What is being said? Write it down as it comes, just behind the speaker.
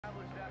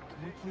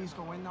you please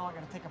go in now? I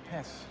gotta take a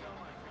piss.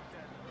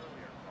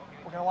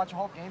 We're gonna watch a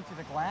whole game through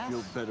the glass?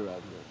 Feel better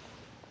out here.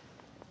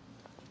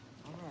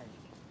 All right.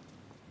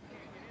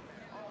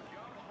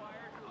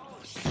 Oh,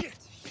 shit!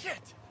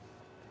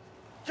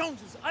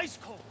 Jones is ice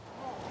cold.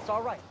 It's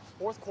all right.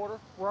 Fourth quarter,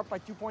 we're up by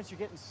 2 points, you're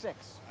getting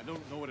 6. I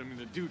don't know what I'm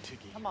gonna do,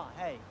 Ticky. Come on,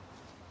 hey.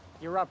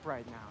 You're up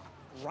right now.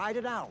 Ride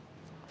it out.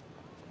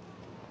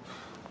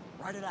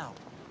 Ride it out.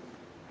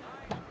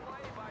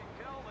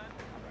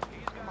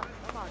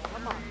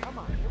 Come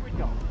on. Here we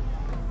go.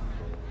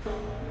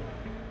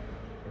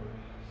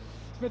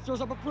 Smith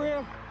throws up a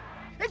prayer.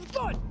 It's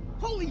good!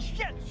 Holy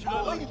shit!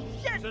 Holy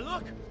shit! Should I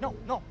look?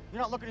 No,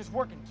 you're not looking, it's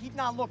working. Keep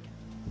not looking.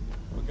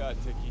 Oh, God,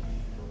 Ticky.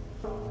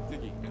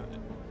 Ticky,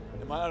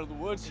 am I out of the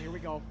woods? Here we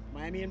go.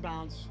 Miami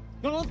inbounds.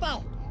 No, don't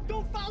foul!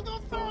 Don't foul!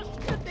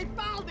 Shit, they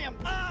fouled him!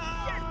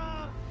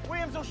 Ah! Shit!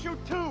 Williams will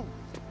shoot 2.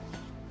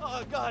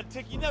 Oh, God,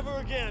 Ticky, never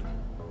again.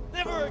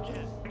 Never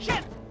again.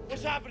 Shit!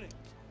 What's happening?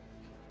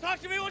 Talk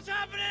to me, what's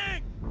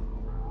happening?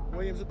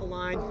 Williams at the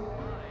line.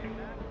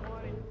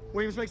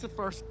 Williams makes the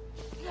first.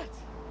 Shit!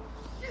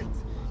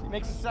 He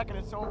makes the second,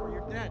 it's over,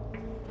 you're dead.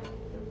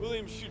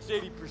 Williams shoots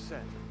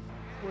 80%.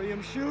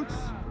 Williams shoots.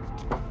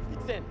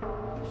 It's in.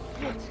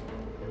 Shit!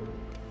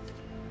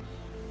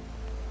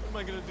 What am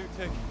I gonna do,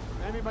 Tick?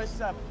 Miami by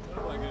 7.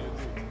 What am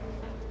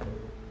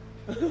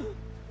I gonna do?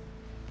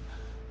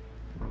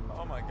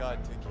 Oh my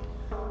God, Ticky.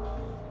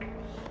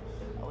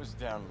 I was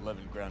down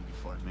 11 ground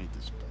before I made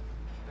this bet.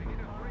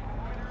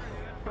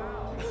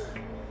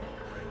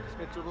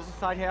 Smith dribbles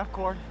inside half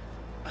court.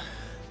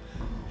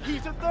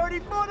 He's a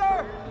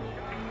 30-footer!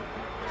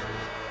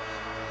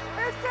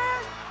 It's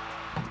in!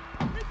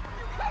 You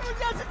covered,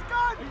 yes, it's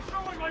good!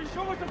 Are you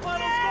sure what's the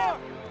final score?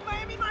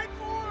 Miami by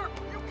 4!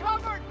 You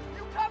covered!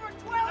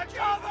 12! I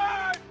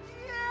covered!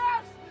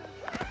 Yes!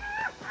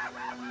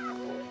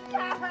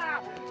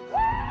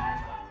 Yeah.